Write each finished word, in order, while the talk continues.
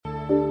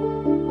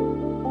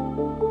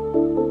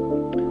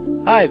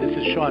Hi, this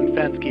is Sean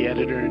Fensky,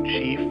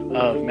 Editor-in-Chief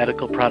of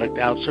Medical Product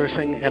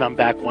Outsourcing, and I'm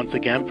back once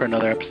again for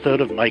another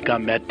episode of Mike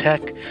on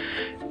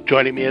MedTech.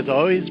 Joining me as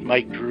always,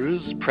 Mike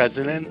Drews,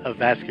 President of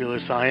Vascular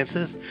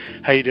Sciences.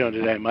 How are you doing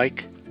today,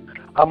 Mike?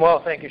 I'm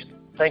well, thank you.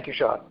 Thank you,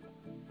 Sean.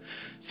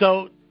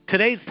 So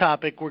today's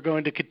topic, we're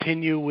going to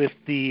continue with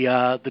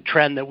the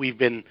trend that we've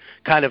been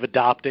kind of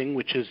adopting,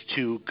 which is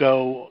to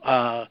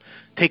go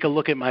take a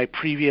look at my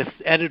previous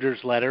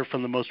editor's letter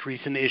from the most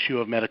recent issue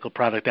of Medical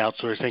Product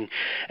Outsourcing.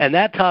 And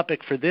that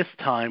topic for this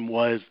time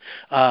was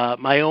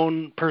my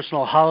own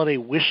personal holiday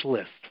wish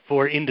list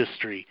for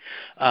industry.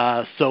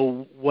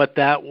 So what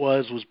that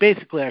was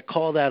basically I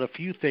called out a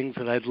few things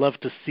that I'd love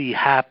to see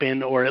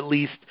happen or at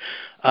least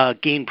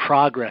gain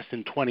progress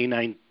in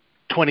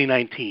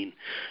 2019.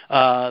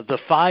 The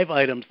 5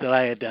 items that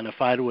I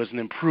identified was an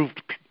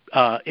improved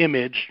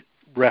image,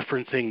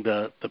 referencing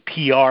the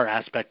PR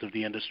aspect of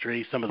the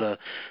industry, some of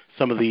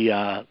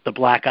the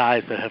black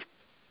eyes that have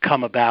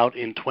come about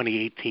in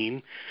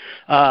 2018,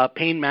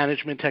 pain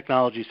management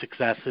technology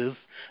successes,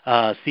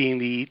 seeing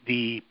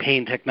the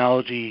pain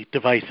technology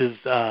devices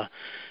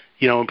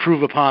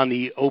improve upon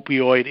the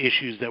opioid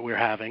issues that we're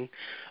having,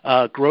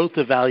 growth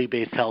of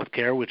value-based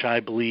healthcare, which I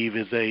believe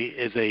is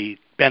a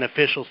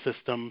beneficial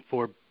system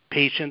for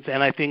patients,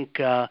 and I think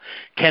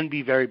can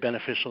be very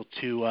beneficial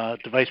to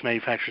device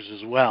manufacturers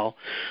as well.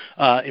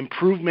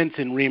 Improvements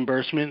in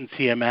reimbursement and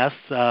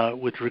CMS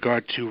with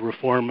regard to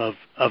reform of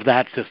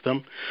that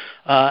system.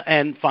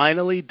 And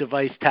finally,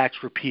 device tax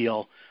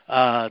repeal,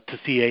 to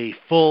see a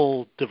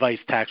full device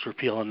tax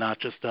repeal and not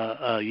just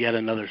yet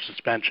another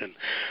suspension.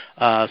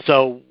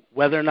 So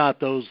whether or not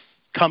those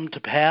come to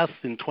pass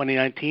in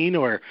 2019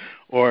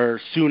 or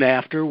soon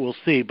after, we'll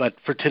see. But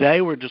for today,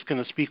 we're just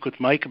going to speak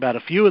with Mike about a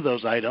few of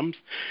those items.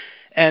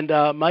 And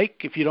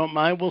Mike, if you don't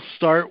mind, we'll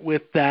start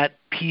with that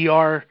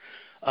PR,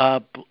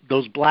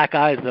 those black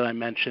eyes that I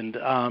mentioned.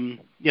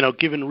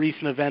 Given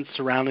recent events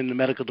surrounding the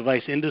medical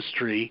device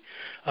industry,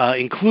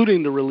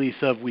 including the release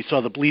we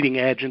saw the Bleeding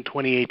Edge in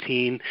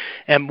 2018,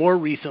 and more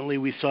recently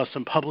we saw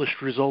some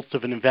published results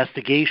of an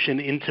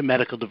investigation into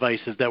medical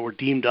devices that were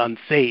deemed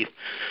unsafe.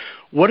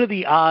 What are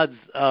the odds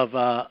of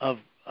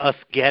us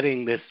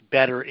getting this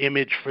better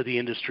image for the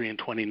industry in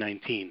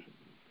 2019?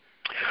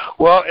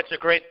 Well, it's a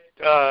great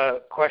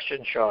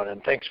question, Sean,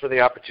 and thanks for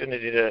the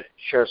opportunity to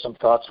share some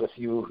thoughts with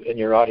you and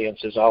your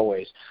audience as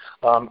always.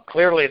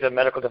 Clearly, the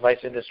medical device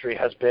industry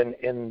has been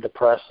in the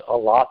press a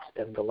lot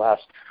in the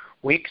last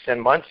weeks and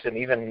months and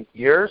even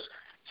years.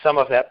 Some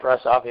of that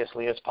press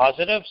obviously is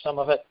positive, some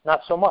of it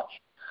not so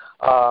much.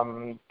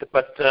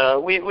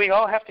 But we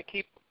all have to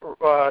keep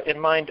in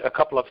mind a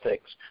couple of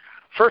things.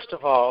 First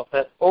of all,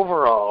 that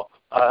overall,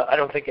 I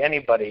don't think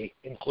anybody,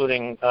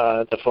 including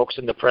the folks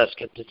in the press,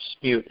 can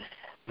dispute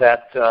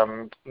that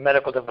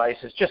medical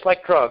devices, just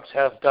like drugs,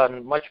 have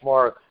done much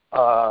more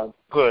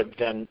good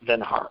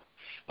than harm.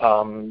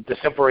 The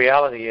simple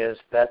reality is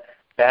that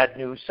bad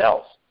news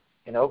sells.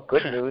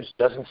 Good news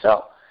doesn't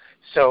sell.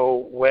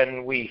 So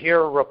when we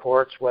hear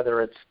reports,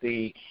 whether it's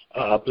the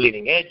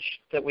Bleeding Edge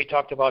that we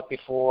talked about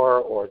before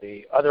or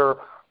the other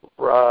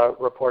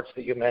reports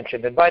that you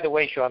mentioned. And by the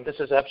way, Sean,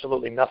 this is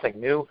absolutely nothing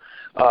new.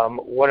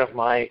 One of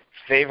my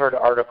favorite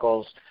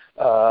articles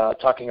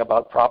talking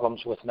about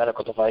problems with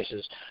medical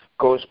devices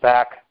goes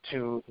back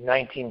to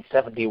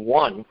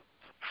 1971,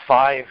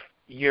 5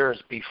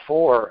 years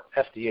before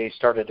FDA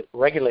started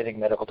regulating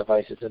medical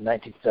devices in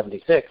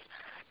 1976,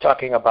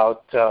 talking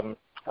about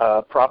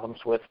problems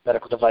with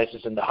medical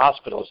devices in the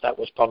hospitals. That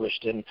was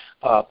published in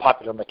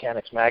Popular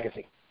Mechanics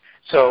magazine.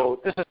 So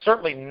this is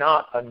certainly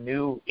not a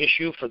new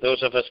issue for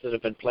those of us that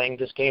have been playing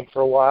this game for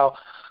a while.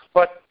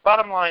 But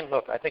bottom line,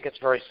 look, I think it's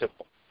very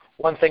simple.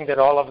 One thing that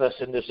all of us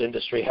in this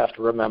industry have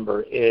to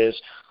remember is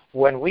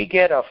when we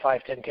get a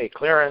 510K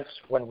clearance,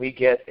 when we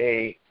get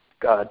a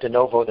de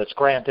novo that's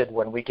granted,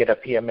 when we get a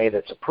PMA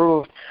that's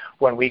approved,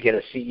 when we get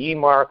a CE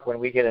mark, when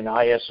we get an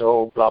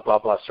ISO blah, blah,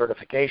 blah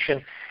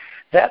certification,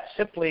 that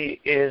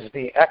simply is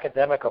the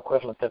academic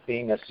equivalent of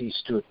being a C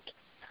student.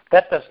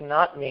 That does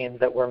not mean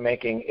that we're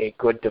making a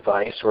good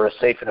device or a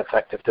safe and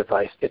effective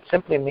device. It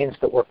simply means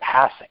that we're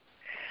passing.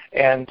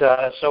 And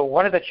so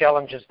one of the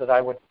challenges that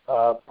I would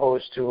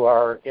pose to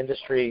our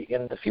industry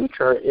in the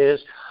future is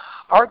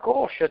our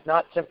goal should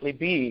not simply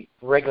be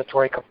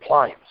regulatory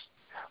compliance.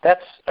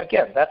 That's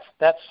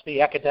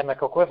the academic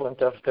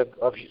equivalent of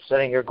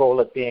setting your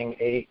goal at being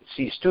a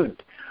C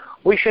student.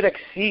 We should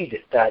exceed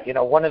that.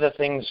 One of the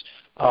things,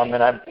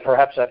 and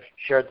perhaps I've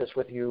shared this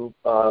with you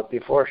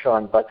before,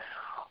 Sean, but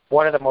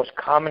one of the most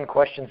common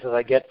questions that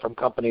I get from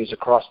companies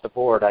across the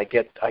board, I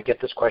get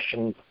this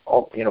question,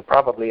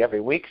 probably every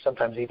week,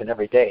 sometimes even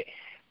every day.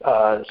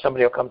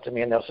 Somebody will come to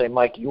me and they'll say,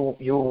 Mike, you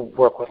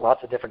work with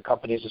lots of different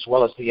companies as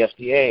well as the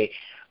FDA.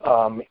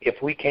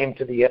 If we came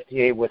to the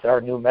FDA with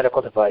our new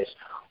medical device,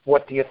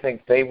 what do you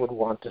think they would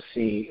want to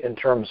see in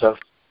terms of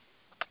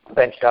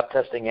benchtop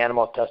testing,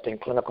 animal testing,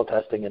 clinical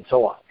testing, and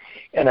so on?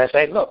 And I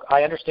say, look,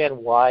 I understand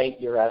why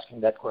you're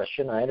asking that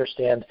question. I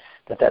understand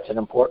that that's an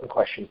important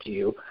question to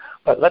you.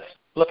 But let's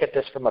look at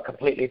this from a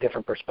completely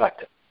different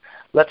perspective.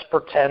 let's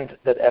pretend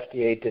that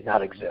FDA did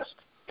not exist.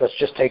 Let's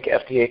just take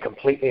FDA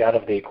completely out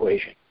of the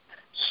equation.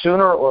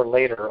 Sooner or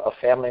later, a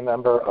family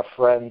member, a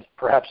friend,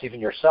 perhaps even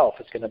yourself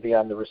is going to be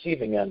on the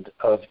receiving end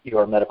of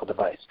your medical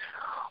device.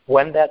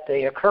 When that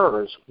day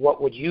occurs,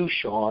 what would you,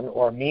 Sean,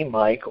 or me,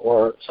 Mike,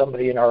 or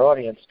somebody in our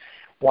audience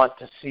want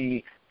to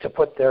see to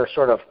put their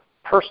sort of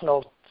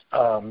personal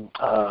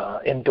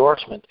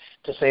endorsement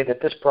to say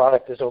that this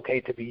product is okay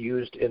to be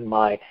used in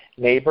my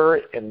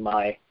neighbor, in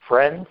my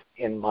friend,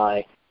 in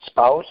my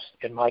spouse,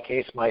 in my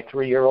case, my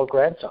 3-year-old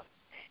grandson?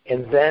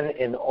 And then,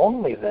 and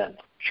only then,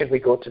 should we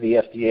go to the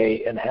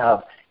FDA and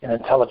have an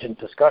intelligent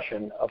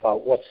discussion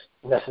about what's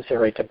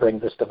necessary to bring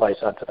this device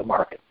onto the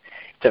market.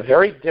 It's a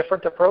very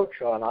different approach,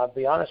 Sean. I'll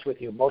be honest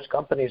with you. Most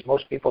companies,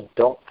 most people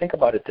don't think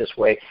about it this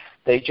way.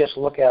 They just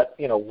look at,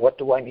 what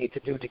do I need to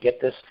do to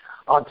get this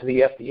onto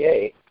the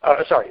FDA,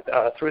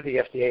 through the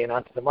FDA and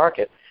onto the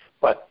market.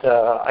 But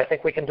I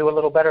think we can do a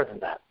little better than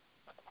that.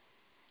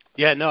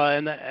 Yeah, no,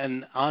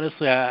 and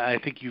honestly, I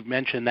think you've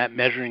mentioned that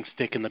measuring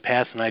stick in the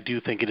past, and I do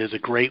think it is a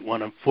great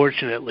one.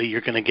 Unfortunately,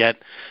 you're going to get,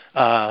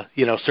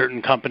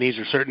 certain companies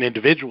or certain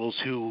individuals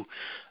who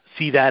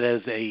see that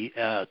as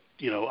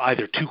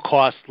either too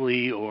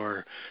costly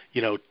or,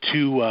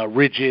 too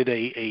rigid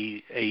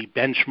a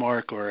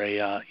benchmark or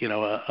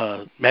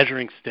a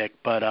measuring stick.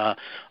 But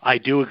I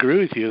do agree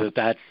with you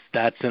that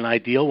that's an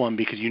ideal one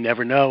because you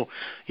never know.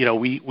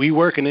 We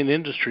work in an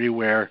industry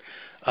where,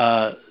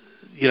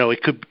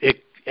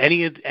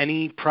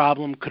 any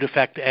problem could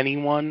affect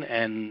anyone,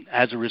 and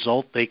as a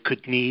result, they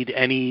could need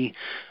any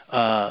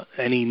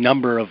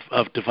number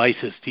of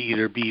devices to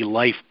either be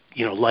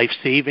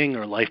life-saving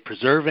or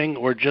life-preserving,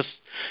 or just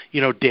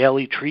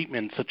daily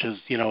treatment such as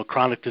a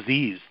chronic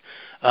disease.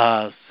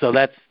 So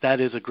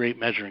that is a great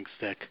measuring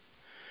stick.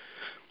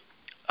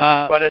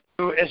 But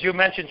as you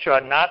mentioned,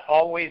 Sean, not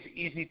always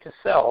easy to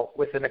sell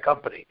within a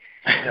company.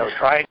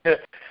 Trying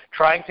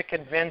to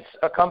convince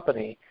a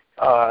company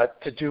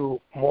to do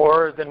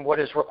more than what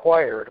is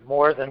required,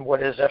 more than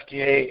what is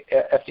FDA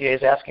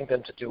is asking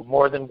them to do,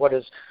 more than what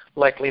is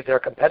likely their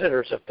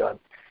competitors have done.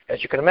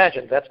 As you can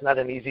imagine, that's not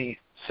an easy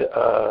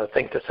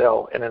thing to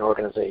sell in an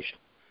organization.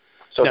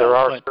 So there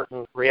are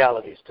certain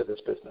realities to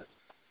this business.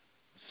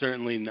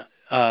 Certainly not.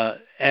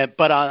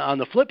 But on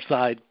the flip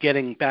side,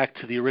 getting back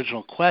to the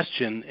original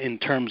question in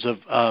terms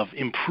of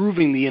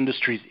improving the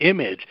industry's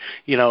image,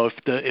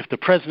 if the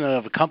president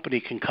of a company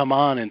can come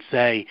on and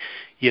say,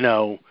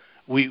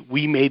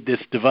 we made this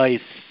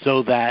device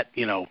so that,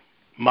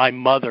 my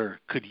mother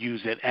could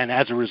use it, and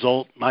as a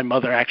result, my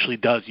mother actually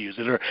does use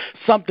it, or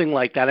something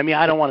like that. I mean,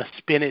 I don't want to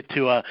spin it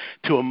to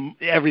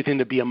everything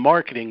to be a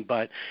marketing,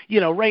 but,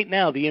 right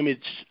now the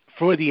image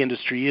for the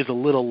industry is a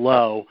little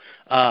low,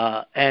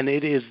 and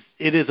it is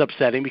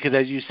upsetting because,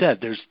 as you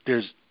said,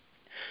 there's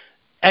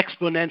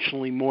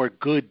exponentially more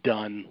good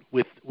done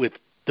with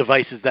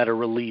devices that are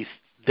released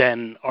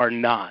than are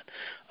not.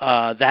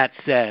 That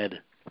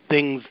said,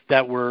 things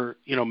that were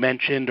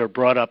mentioned or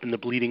brought up in the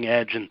Bleeding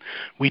Edge, and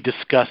we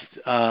discussed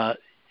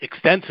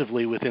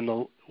extensively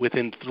within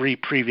 3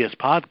 previous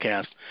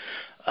podcasts.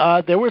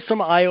 There were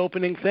some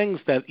eye-opening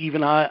things that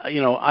even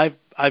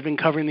I've been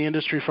covering the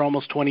industry for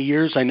almost 20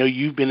 years. I know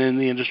you've been in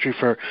the industry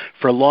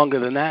for longer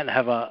than that and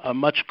have a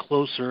much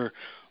closer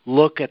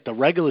look at the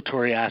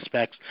regulatory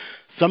aspects.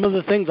 Some of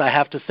the things I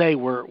have to say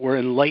were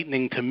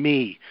enlightening to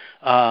me.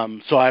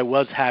 So I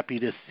was happy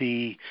to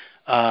see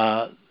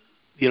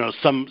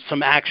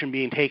some action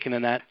being taken,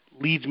 and that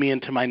leads me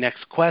into my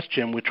next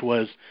question, which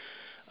was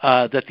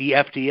that the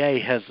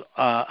FDA has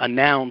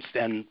announced,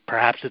 and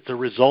perhaps it's a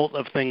result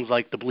of things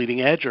like the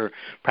Bleeding Edge, or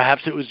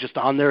perhaps it was just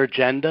on their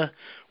agenda.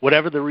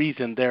 Whatever the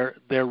reason,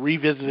 they're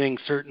revisiting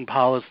certain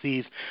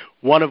policies,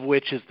 one of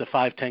which is the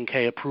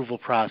 510K approval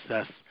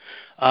process.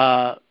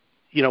 What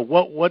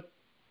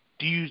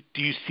do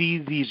you see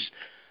these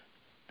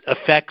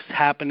effects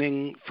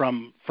happening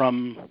from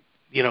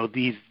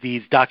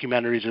these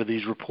documentaries or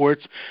these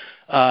reports,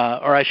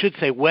 or I should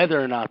say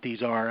whether or not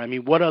these are? I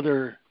mean, what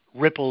other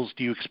ripples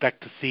do you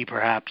expect to see,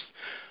 perhaps,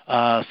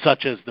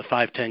 such as the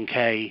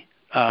 510K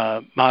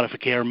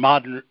modification or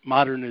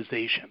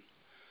modernization?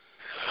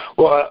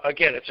 Well,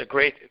 again, it's a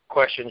great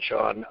question,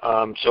 Sean.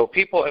 So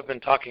people have been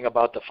talking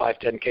about the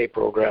 510K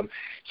program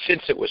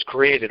since it was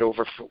created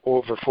over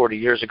 40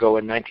 years ago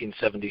in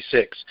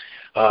 1976.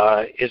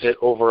 Is it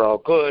overall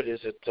good?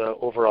 Is it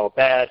overall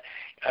bad?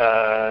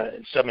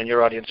 Some in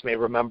your audience may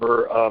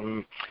remember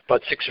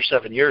about 6 or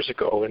 7 years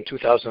ago, in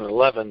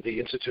 2011, the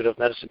Institute of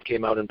Medicine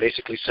came out and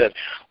basically said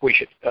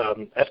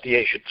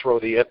FDA should throw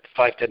the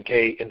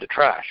 510K into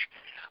trash.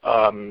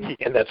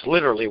 And that's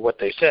literally what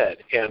they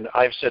said. And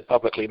I've said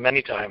publicly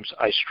many times,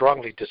 I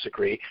strongly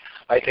disagree.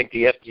 I think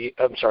the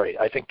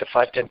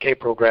 510K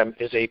program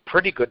is a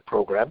pretty good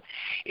program.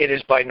 It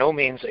is by no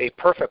means a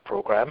perfect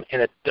program,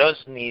 and it does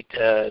need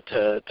to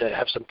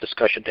have some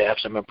discussion, to have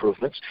some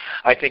improvements.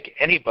 I think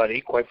anybody,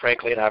 quite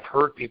frankly, and I've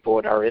heard people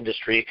in our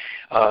industry,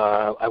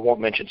 I won't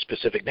mention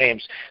specific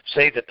names,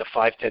 say that the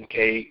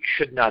 510K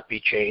should not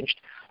be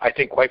changed. I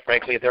think, quite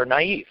frankly, they're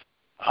naive.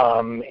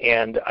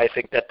 And I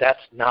think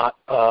that's not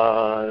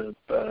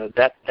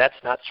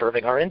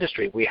serving our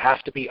industry. We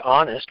have to be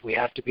honest. We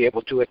have to be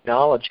able to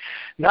acknowledge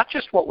not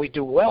just what we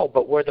do well,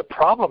 but where the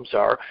problems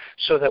are,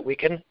 so that we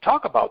can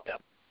talk about them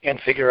and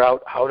figure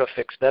out how to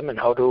fix them and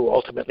how to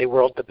ultimately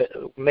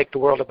make the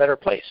world a better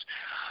place.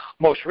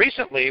 Most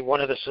recently, one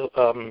of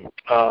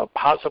the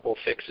possible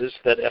fixes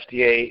that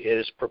FDA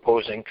is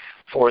proposing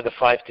for the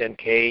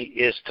 510K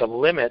is to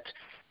limit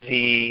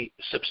the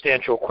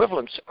substantial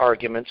equivalence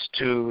arguments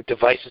to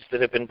devices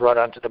that have been brought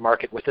onto the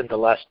market within the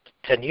last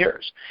 10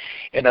 years.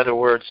 In other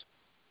words,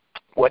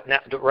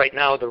 right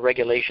now the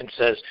regulation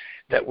says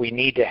that we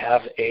need to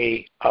have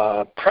a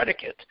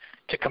predicate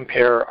to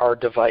compare our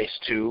device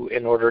to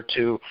in order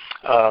to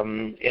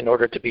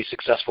be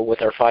successful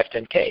with our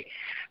 510K.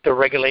 The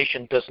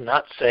regulation does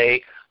not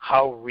say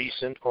how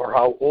recent or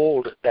how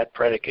old that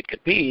predicate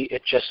could be.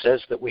 It just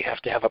says that we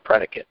have to have a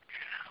predicate.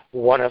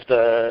 One of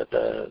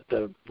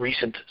the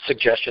recent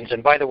suggestions,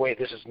 and by the way,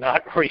 this is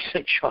not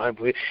recent, Sean.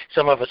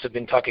 Some of us have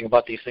been talking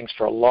about these things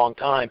for a long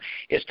time,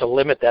 is to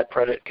limit that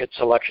predicate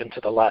selection to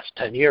the last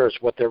 10 years.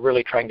 What they're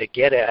really trying to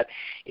get at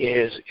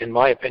is, in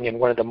my opinion,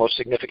 one of the most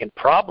significant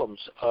problems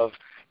of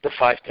the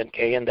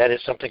 510K, and that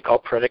is something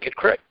called predicate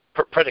creep.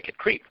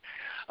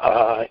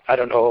 I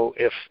don't know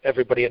if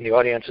everybody in the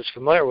audience is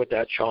familiar with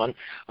that, Sean,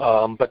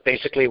 but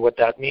basically what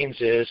that means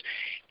is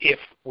if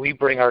we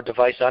bring our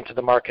device onto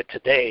the market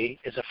today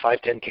as a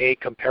 510K,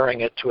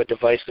 comparing it to a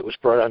device that was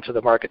brought onto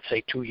the market,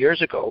 say, 2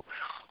 years ago,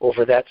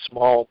 over that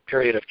small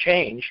period of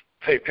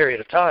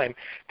time,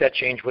 that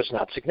change was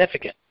not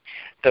significant.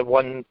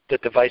 The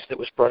device that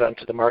was brought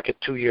onto the market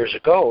 2 years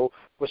ago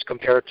was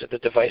compared to the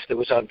device that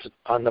was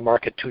on the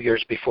market 2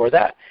 years before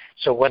that.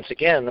 So once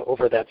again,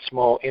 over that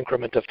small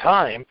increment of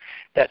time,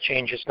 that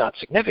change is not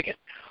significant.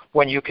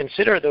 When you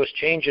consider those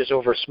changes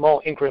over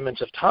small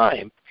increments of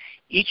time,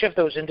 each of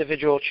those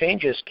individual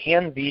changes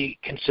can be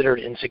considered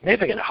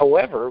insignificant.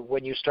 However,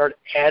 when you start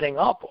adding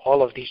up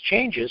all of these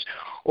changes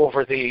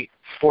over the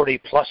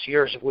 40-plus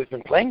years that we've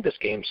been playing this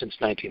game since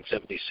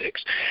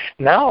 1976,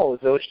 now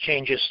those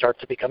changes start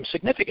to become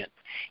significant.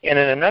 And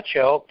in a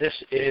nutshell, this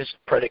is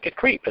predicate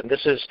creep. And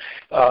this is,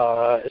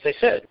 as I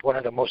said, one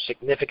of the most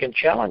significant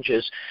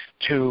challenges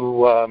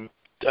to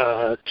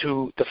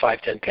the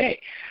 510K.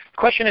 The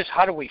question is,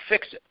 how do we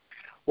fix it?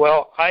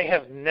 Well, I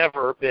have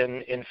never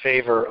been in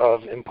favor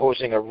of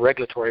imposing a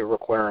regulatory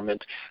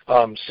requirement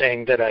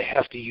saying that I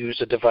have to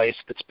use a device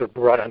that's been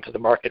brought onto the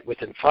market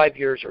within 5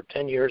 years or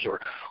 10 years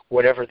or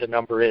whatever the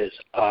number is,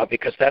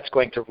 because that's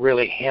going to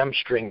really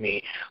hamstring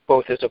me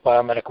both as a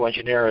biomedical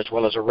engineer as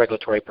well as a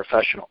regulatory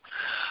professional.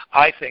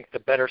 I think the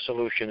better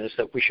solution is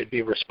that we should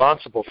be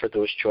responsible for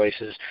those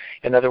choices.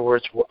 In other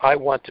words, I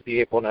want to be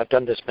able, and I've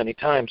done this many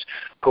times,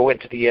 go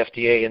into the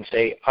FDA and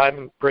say,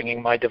 I'm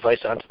bringing my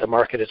device onto the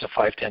market as a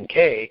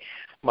 510K.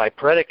 My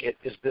predicate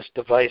is this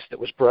device that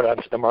was brought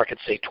onto the market,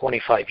 say,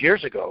 25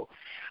 years ago.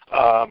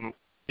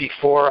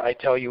 Before I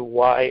tell you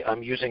why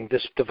I'm using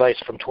this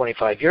device from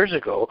 25 years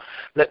ago,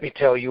 let me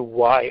tell you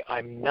why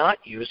I'm not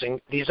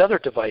using these other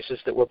devices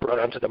that were brought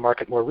onto the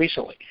market more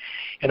recently.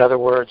 In other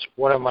words,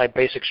 one of my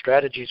basic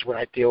strategies when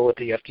I deal with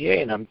the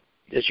FDA, and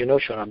as you know,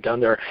 Sean, I'm down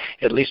there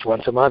at least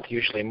once a month,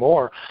 usually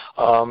more,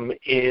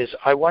 is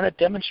I want to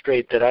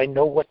demonstrate that I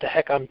know what the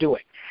heck I'm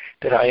doing,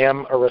 that I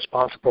am a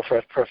responsible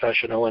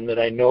professional, and that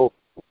I know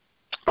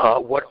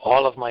what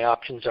all of my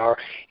options are,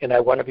 and I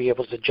want to be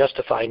able to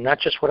justify not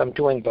just what I'm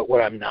doing, but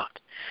what I'm not.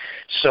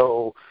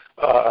 So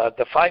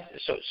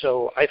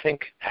so I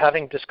think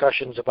having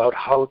discussions about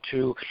how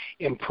to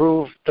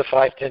improve the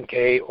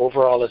 510K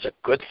overall is a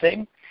good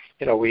thing.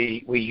 You know,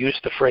 we use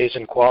the phrase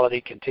in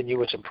quality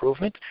continuous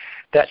improvement.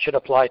 That should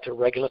apply to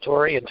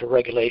regulatory and to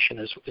regulation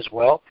as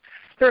well.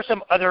 There are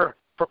some other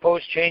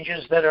proposed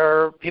changes that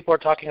people are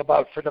talking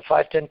about for the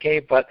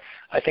 510K, but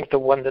I think the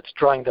one that's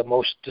drawing the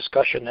most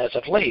discussion as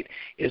of late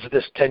is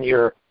this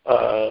 10-year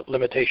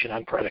limitation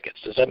on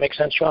predicates. Does that make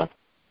sense, Sean?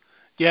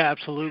 Yeah,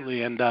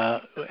 absolutely. And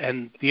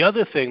the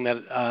other thing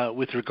that,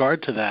 with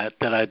regard to that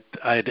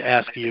I'd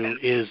ask you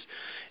is,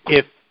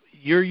 if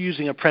you're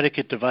using a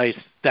predicate device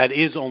that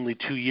is only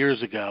 2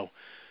 years ago,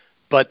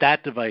 but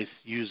that device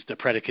used a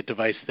predicate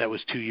device that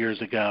was 2 years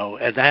ago,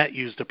 and that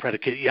used a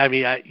predicate.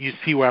 You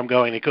see where I'm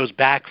going. It goes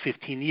back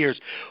 15 years.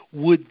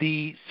 Would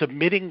the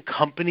submitting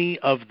company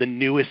of the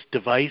newest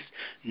device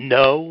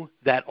know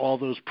that all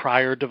those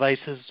prior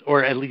devices,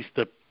 or at least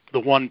the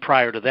one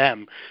prior to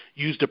them,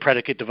 used a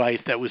predicate device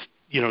that was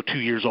 2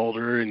 years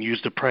older and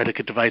used a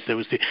predicate device that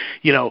was,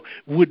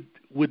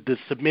 would the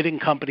submitting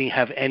company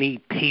have any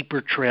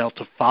paper trail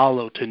to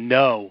follow to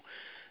know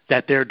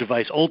that their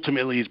device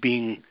ultimately is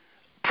being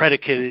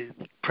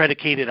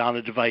predicated on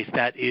a device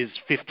that is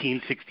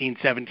 15, 16,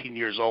 17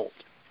 years old?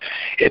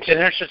 It's an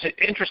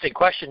interesting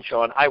question,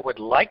 Sean. I would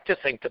like to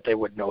think that they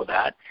would know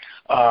that.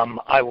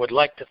 I would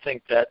like to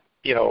think that,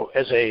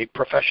 as a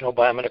professional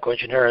biomedical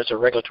engineer, as a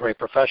regulatory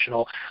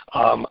professional,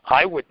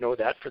 I would know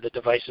that for the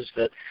devices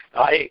that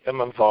I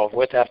am involved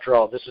with. After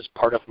all, this is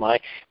part of my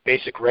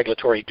basic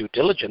regulatory due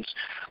diligence.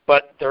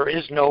 But there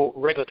is no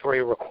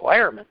regulatory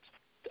requirement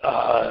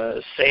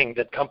saying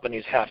that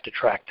companies have to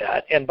track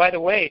that. And by the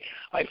way,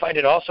 I find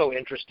it also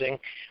interesting,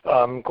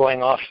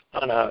 going off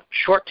on a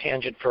short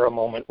tangent for a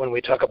moment when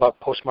we talk about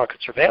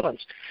post-market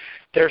surveillance,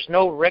 there's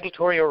no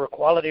regulatory or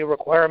quality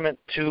requirement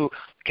to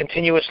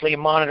continuously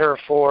monitor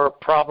for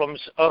problems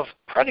of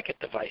predicate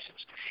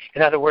devices.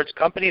 In other words,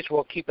 companies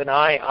will keep an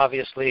eye,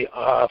 obviously,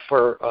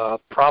 for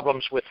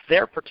problems with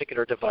their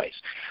particular device.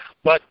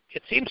 But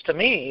it seems to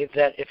me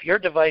that if your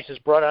device is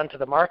brought onto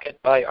the market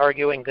by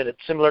arguing that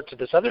it's similar to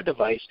this other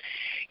device,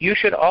 you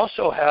should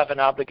also have an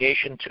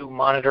obligation to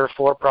monitor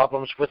for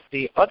problems with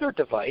the other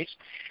device,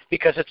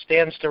 because it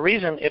stands to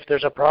reason if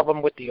there's a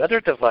problem with the other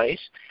device,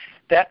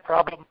 that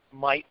problem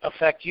might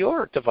affect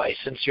your device,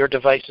 since your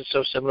device is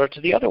so similar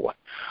to the other one.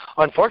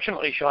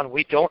 Unfortunately, Sean,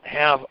 we don't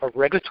have a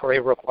regulatory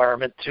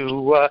requirement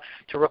to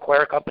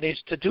require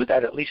companies to do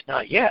that, at least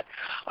not yet.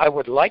 I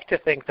would like to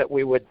think that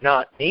we would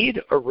not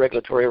need a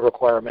regulatory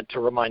requirement to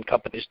remind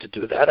companies to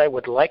do that. I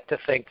would like to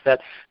think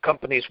that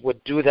companies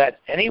would do that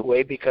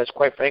anyway, because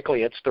quite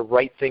frankly, it's the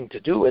right thing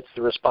to do. It's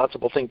the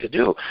responsible thing to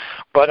do.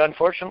 But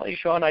unfortunately,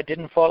 Sean, I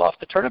didn't fall off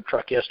the turnip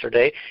truck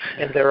yesterday,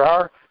 and there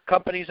are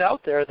companies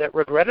out there that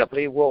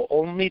regrettably will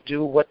only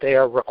do what they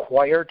are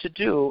required to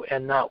do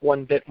and not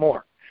one bit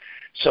more.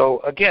 So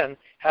again,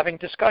 having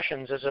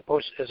discussions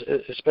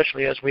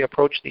especially as we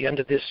approach the end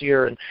of this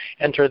year and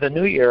enter the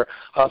new year,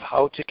 of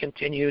how to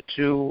continue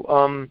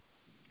to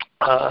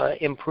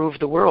improve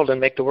the world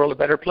and make the world a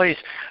better place,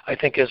 I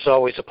think is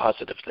always a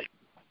positive thing.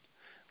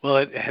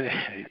 Well,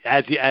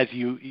 as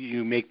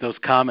you make those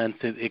comments,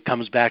 it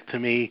comes back to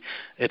me.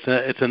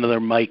 It's another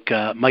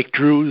Mike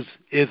Drews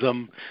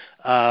ism,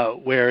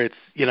 where it's,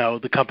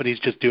 the company's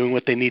just doing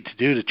what they need to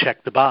do to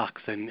check the box,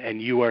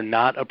 and you are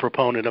not a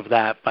proponent of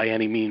that by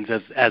any means,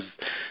 as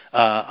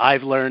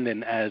I've learned,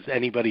 and as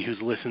anybody who's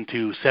listened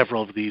to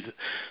several of these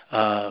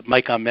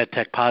Mike on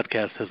MedTech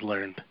podcasts has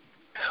learned.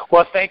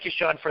 Well, thank you,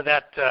 Sean, for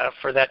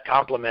that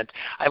compliment.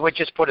 I would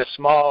just put a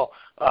small.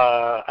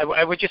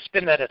 I would just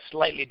spin that a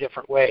slightly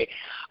different way.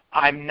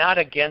 I'm not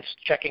against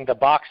checking the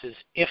boxes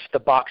if the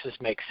boxes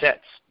make sense.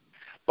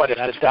 But if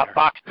the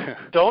boxes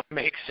don't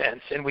make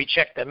sense and we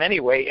check them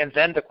anyway, and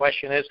then the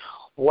question is,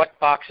 what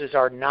boxes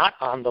are not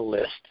on the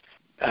list?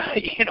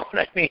 You know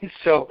what I mean?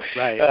 So,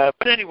 right.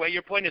 But anyway,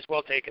 your point is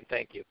well taken.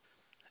 Thank you.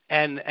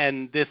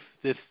 And this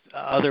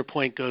other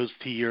point goes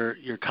to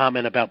your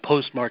comment about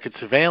post-market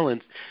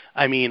surveillance.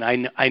 I mean,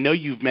 I know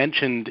you've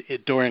mentioned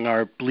it during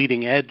our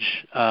bleeding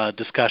edge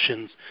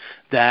discussions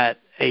that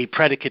a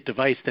predicate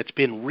device that's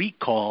been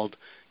recalled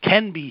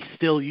can be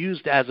still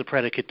used as a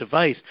predicate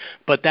device,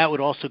 but that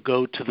would also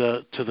go to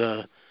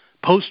the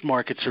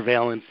post-market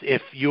surveillance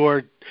if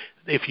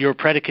your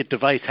predicate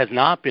device has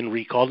not been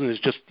recalled and is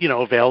just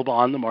available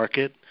on the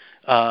market,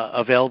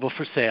 available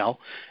for sale.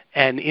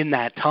 And in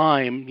that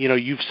time,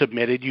 you've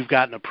submitted, you've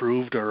gotten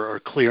approved or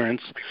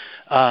clearance.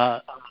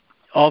 All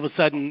of a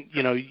sudden,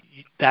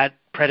 that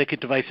predicate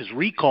device is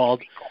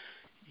recalled.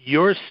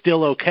 You're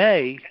still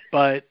okay,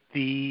 but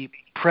the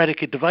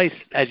predicate device,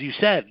 as you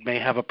said, may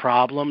have a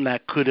problem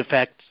that could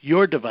affect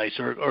your device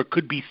or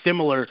could be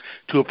similar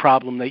to a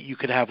problem that you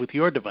could have with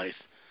your device.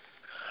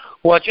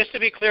 Well, just to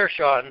be clear,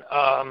 Sean,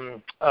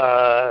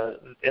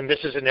 and this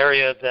is an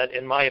area that,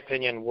 in my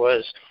opinion,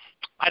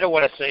 I don't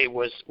want to say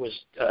was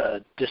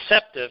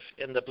deceptive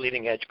in the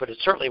bleeding edge, but it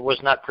certainly was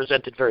not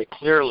presented very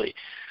clearly.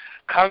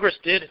 Congress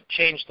did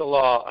change the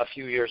law a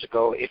few years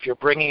ago. If you're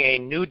bringing a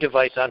new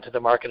device onto the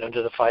market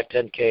under the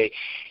 510K,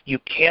 you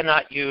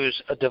cannot use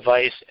a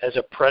device as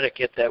a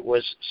predicate that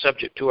was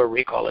subject to a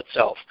recall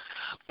itself.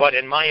 But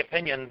in my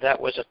opinion, that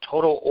was a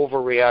total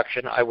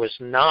overreaction. I was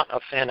not a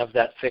fan of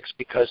that fix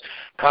because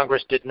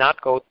Congress did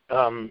not go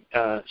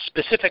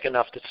specific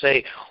enough to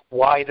say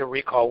why the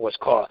recall was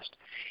caused.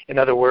 In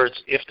other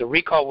words, if the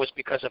recall was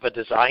because of a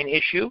design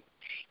issue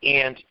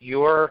and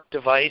your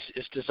device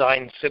is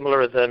designed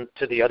similar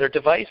to the other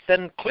device,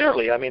 then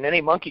clearly,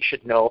 any monkey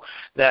should know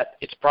that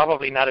it's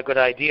probably not a good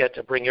idea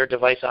to bring your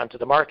device onto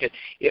the market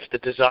if the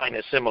design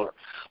is similar.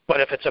 But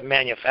if it's a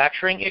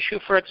manufacturing issue,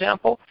 for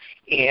example,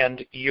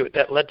 and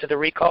that led to the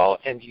recall,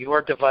 and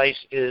your device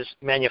is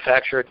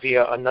manufactured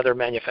via another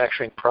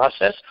manufacturing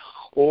process,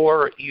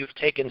 or you've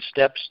taken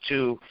steps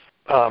to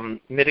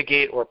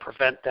mitigate or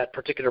prevent that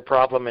particular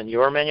problem in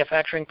your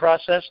manufacturing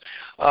process,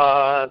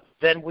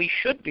 then we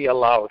should be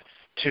allowed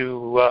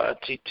to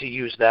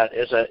use that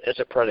as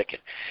a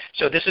predicate.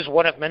 So this is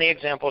one of many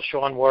examples,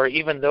 Sean, where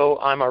even though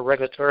I'm a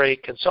regulatory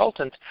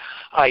consultant,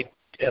 I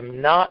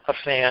am not a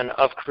fan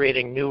of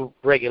creating new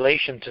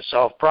regulation to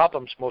solve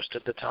problems most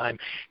of the time,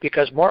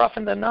 because more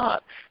often than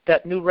not,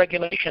 that new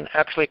regulation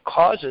actually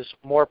causes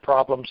more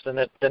problems than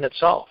it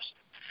solves.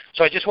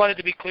 So I just wanted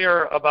to be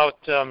clear about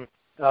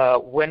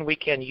when we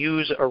can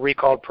use a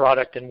recalled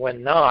product and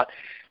when not.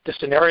 The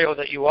scenario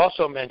that you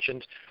also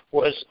mentioned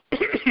was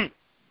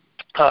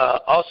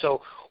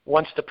also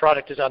once the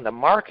product is on the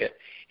market.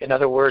 In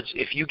other words,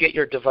 if you get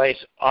your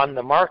device on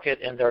the market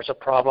and there's a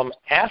problem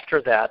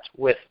after that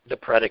with the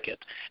predicate,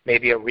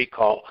 maybe a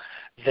recall,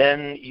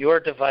 then your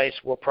device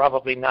will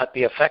probably not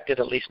be affected,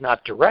 at least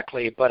not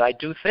directly, but I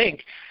do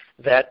think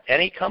that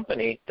any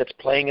company that's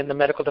playing in the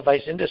medical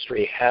device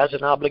industry has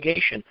an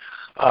obligation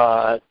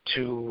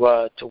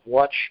to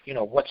watch,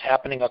 what's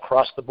happening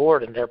across the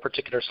board in their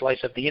particular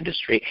slice of the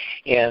industry.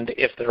 And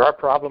if there are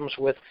problems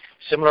with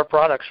similar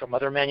products from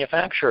other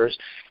manufacturers,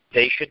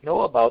 they should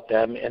know about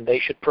them, and they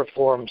should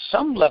perform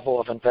some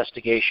level of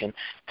investigation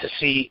to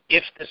see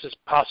if this is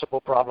possible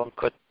problem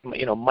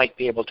might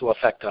be able to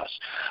affect us.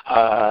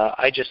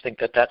 I just think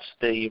that that's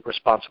the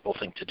responsible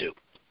thing to do.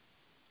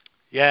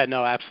 Yeah,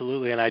 no,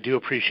 absolutely, and I do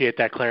appreciate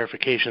that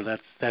clarification.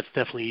 That's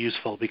definitely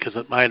useful, because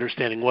my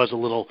understanding was a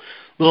little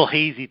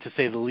hazy, to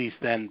say the least,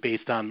 then,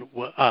 based on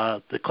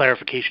the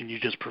clarification you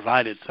just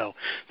provided. So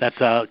that's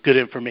good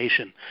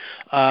information.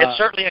 It's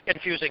certainly a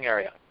confusing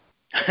area.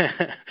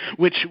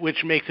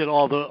 which makes it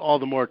all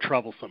the more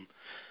troublesome.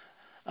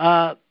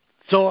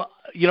 So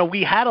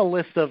we had a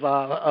list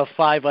of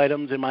 5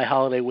 items in my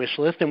holiday wish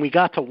list, and we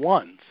got to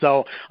 1.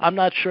 So I'm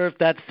not sure if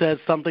that says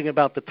something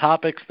about the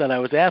topics that I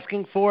was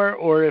asking for,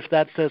 or if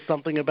that says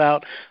something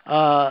about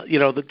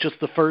just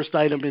the first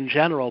item in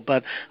general.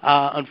 But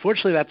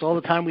unfortunately, that's all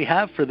the time we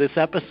have for this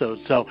episode.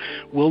 So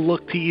we'll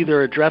look to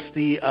either address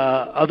the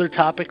other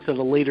topics at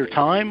a later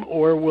time,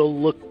 or we'll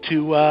look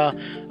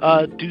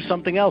to do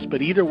something else.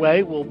 But either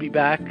way, we'll be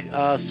back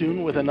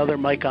soon with another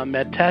Mike on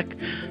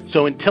MedTech.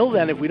 So until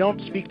then, if we don't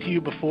speak to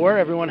you before,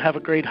 everyone have a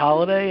great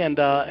holiday and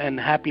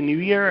Happy New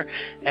Year,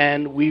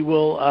 and we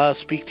will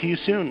speak to you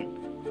soon.